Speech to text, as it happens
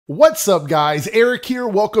What's up guys, Eric here.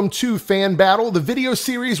 Welcome to Fan Battle, the video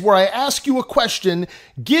series where I ask you a question,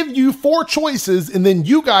 give you 4 choices, and then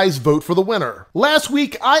you guys vote for the winner. Last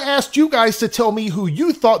week, I asked you guys to tell me who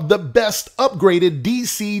you thought the best upgraded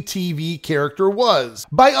DC TV character was.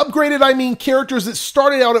 By upgraded, I mean characters that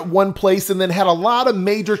started out at one place and then had a lot of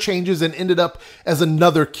major changes and ended up as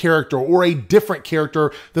another character or a different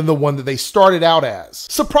character than the one that they started out as.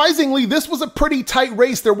 Surprisingly, this was a pretty tight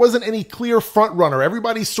race. There wasn't any clear front runner.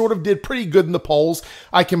 Everybody sort of did pretty good in the polls.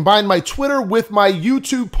 I combined my Twitter with my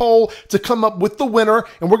YouTube poll to come up with the winner,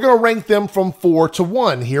 and we're going to rank them from 4 to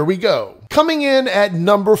 1. Here we go. Coming in at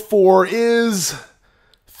number 4 is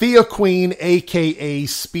Thea Queen, aka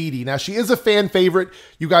Speedy. Now, she is a fan favorite.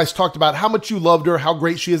 You guys talked about how much you loved her, how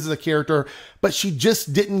great she is as a character, but she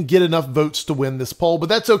just didn't get enough votes to win this poll, but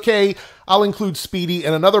that's okay. I'll include Speedy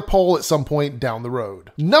in another poll at some point down the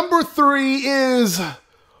road. Number 3 is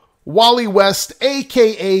Wally West,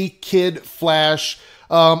 aka Kid Flash.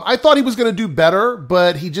 I thought he was going to do better,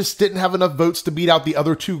 but he just didn't have enough votes to beat out the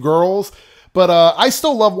other 2 girls. But I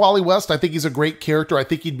still love Wally West. I think he's a great character. I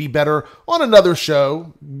think he'd be better on another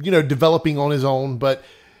show, you know, developing on his own. But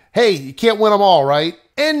hey, you can't win them all, right?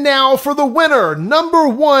 And now for the winner. Number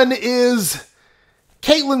 1 is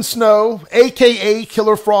Caitlin Snow, aka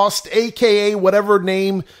Killer Frost, aka whatever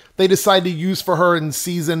name they decide to use for her in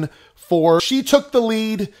season 4. She took the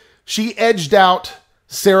lead. She edged out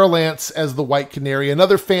Sarah Lance as the White Canary,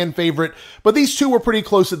 another fan favorite, but these 2 were pretty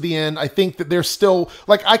close at the end. I think that they're still,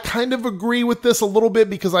 like, I kind of agree with this a little bit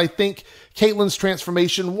because I think Caitlin's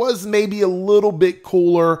transformation was maybe a little bit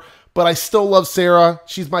cooler, but I still love Sarah.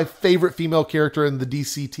 She's my favorite female character in the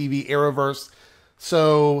DC TV Arrowverse.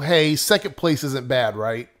 So, hey, second place isn't bad,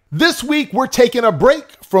 right? This week, we're taking a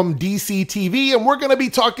break from DC TV and we're going to be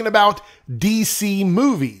talking about DC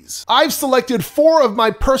movies. I've selected 4 of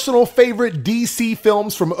my personal favorite DC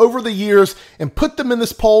films from over the years and put them in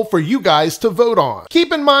this poll for you guys to vote on.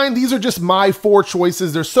 Keep in mind, these are just my 4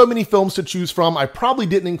 choices. There's so many films to choose from. I probably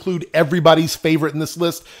didn't include everybody's favorite in this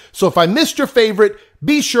list. So if I missed your favorite,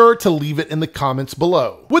 be sure to leave it in the comments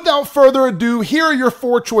below. Without further ado, here are your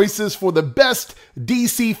 4 choices for the best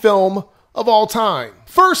DC film of all time.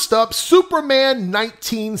 First up, Superman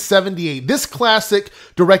 1978. This classic,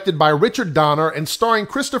 directed by Richard Donner and starring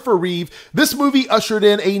Christopher Reeve, this movie ushered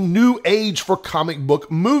in a new age for comic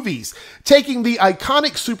book movies, taking the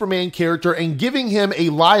iconic Superman character and giving him a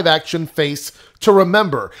live-action face to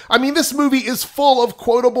remember. I mean, this movie is full of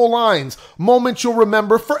quotable lines, moments you'll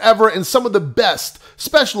remember forever, and some of the best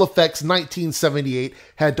special effects 1978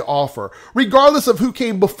 had to offer. Regardless of who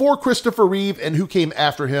came before Christopher Reeve and who came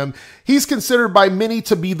after him, he's considered by many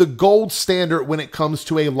to be the gold standard when it comes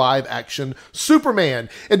to a live-action Superman.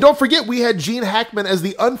 And don't forget, we had Gene Hackman as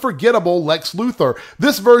the unforgettable Lex Luthor.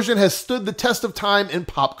 This version has stood the test of time in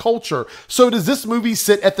pop culture. So does this movie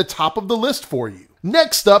sit at the top of the list for you?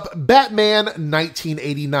 Next up, Batman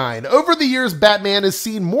 1989. Over the years, Batman has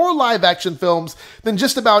seen more live-action films than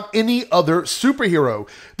just about any other superhero.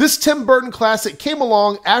 This Tim Burton classic came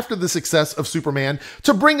along after the success of Superman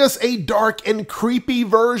to bring us a dark and creepy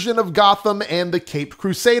version of Gotham and the Caped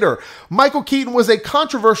Crusader. Michael Keaton was a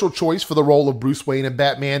controversial choice for the role of Bruce Wayne in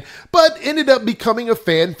Batman, but ended up becoming a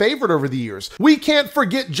fan favorite over the years. We can't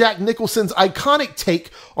forget Jack Nicholson's iconic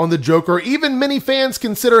take on the Joker. Even many fans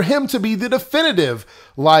consider him to be the definitive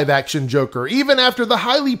live-action Joker, even after the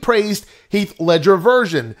highly praised Heath Ledger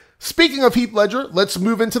version. Speaking of Heath Ledger, let's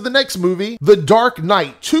move into the next movie, The Dark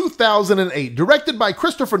Knight 2008. Directed by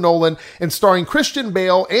Christopher Nolan and starring Christian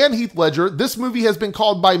Bale and Heath Ledger, this movie has been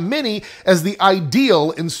called by many as the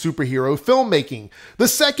ideal in superhero filmmaking. The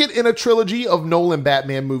second in a trilogy of Nolan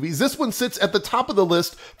Batman movies, this one sits at the top of the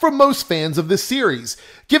list for most fans of this series,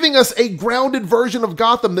 giving us a grounded version of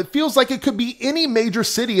Gotham that feels like it could be any major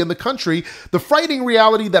city in the country. The frightening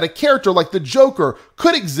reality that a character like the Joker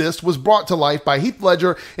could exist was brought to life by Heath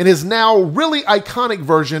Ledger in his now really iconic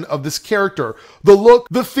version of this character. The look,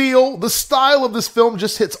 the feel, the style of this film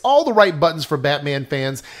just hits all the right buttons for Batman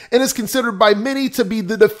fans and is considered by many to be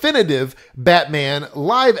the definitive Batman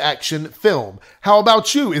live-action film. How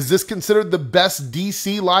about you? Is this considered the best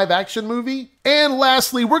DC live-action movie? And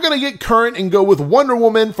lastly, we're going to get current and go with Wonder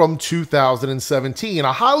Woman from 2017,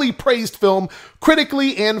 a highly praised film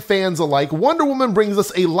critically and fans alike. Wonder Woman brings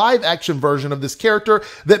us a live-action version of this character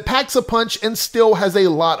that packs a punch and still has a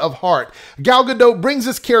lot of heart. Gal Gadot brings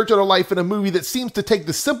this character to life in a movie that seems to take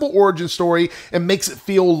the simple origin story and makes it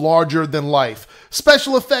feel larger than life.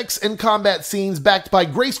 Special effects and combat scenes backed by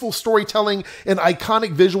graceful storytelling and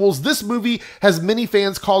iconic visuals, this movie has many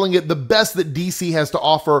fans calling it the best that DC has to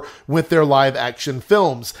offer with their live live action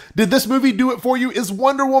films. Did this movie do it for you? Is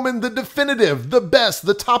Wonder Woman the definitive, the best,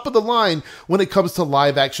 the top of the line when it comes to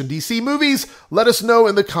live action DC movies? Let us know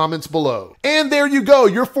in the comments below. And there you go,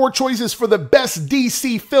 your 4 choices for the best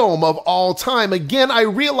DC film of all time. Again, I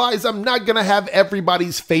realize I'm not gonna have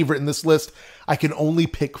everybody's favorite in this list. I can only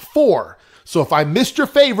pick 4. So if I missed your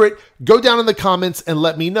favorite, go down in the comments and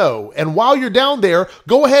let me know. And while you're down there,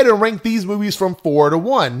 go ahead and rank these movies from 4 to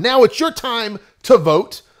 1. Now it's your time to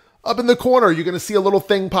vote. Up in the corner, you're going to see a little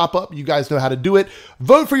thing pop up. You guys know how to do it.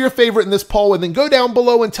 Vote for your favorite in this poll and then go down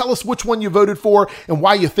below and tell us which one you voted for and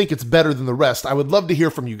why you think it's better than the rest. I would love to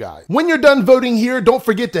hear from you guys. When you're done voting here, don't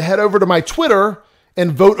forget to head over to my Twitter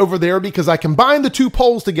and vote over there, because I combine the 2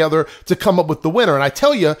 polls together to come up with the winner. And I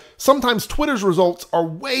tell you, sometimes Twitter's results are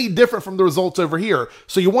way different from the results over here.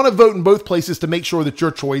 So you want to vote in both places to make sure that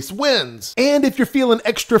your choice wins. And if you're feeling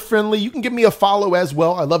extra friendly, you can give me a follow as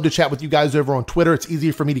well. I love to chat with you guys over on Twitter. It's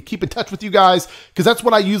easier for me to keep in touch with you guys because that's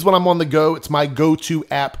what I use when I'm on the go. It's my go-to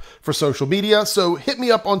app for social media. So hit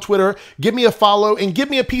me up on Twitter, give me a follow, and give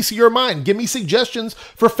me a piece of your mind. Give me suggestions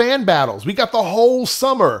for fan battles. We got the whole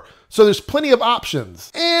summer, so there's plenty of options.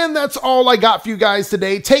 And that's all I got for you guys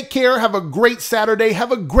today. Take care, have a great Saturday,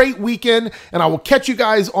 have a great weekend, and I will catch you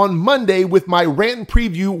guys on Monday with my Rant and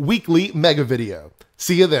Preview weekly mega video.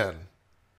 See you then.